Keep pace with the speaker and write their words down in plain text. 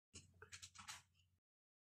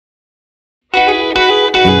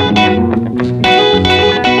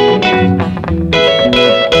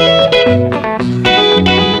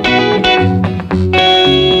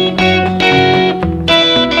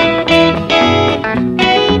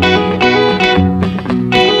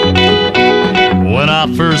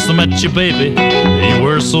I met you, baby, you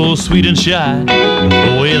were so sweet and shy.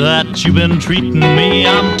 The way that you've been treating me,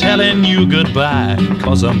 I'm telling you goodbye.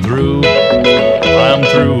 'Cause I'm through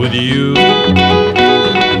with you.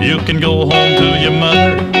 You can go home to your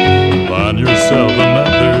mother, find yourself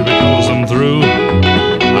another. Because I'm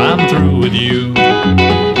through with you.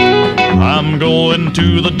 I'm going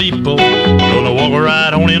to the depot, gonna walk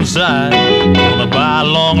right on inside. Gonna buy a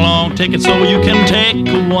long, long ticket so you can take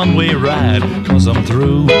a one-way ride. 'Cause I'm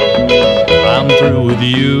through with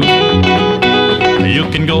you. You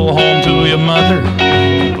can go home to your mother,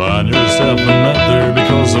 find yourself another.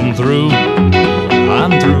 Because I'm through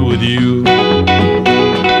with you.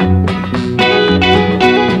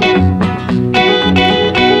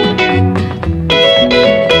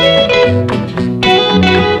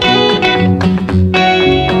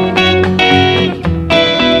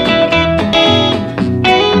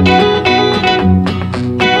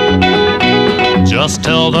 Just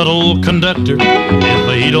tell that old conductor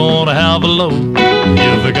if he don't have a load,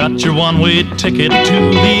 you've got your one-way ticket to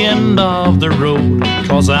the end of the road.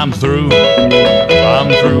 'Cause I'm through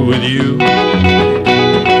with you.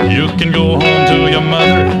 You can go home to your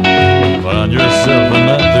mother, find yourself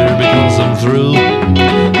another. Because I'm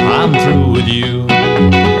through with you.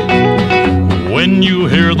 When you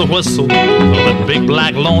hear the whistle of that big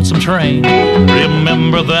black lonesome train,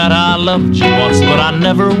 remember that I loved you once, but I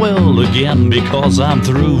never will again. Because I'm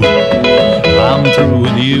through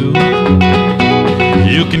with you.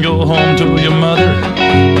 You can go home to your mother,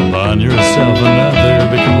 find yourself another.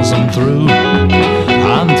 Because I'm through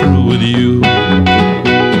with you.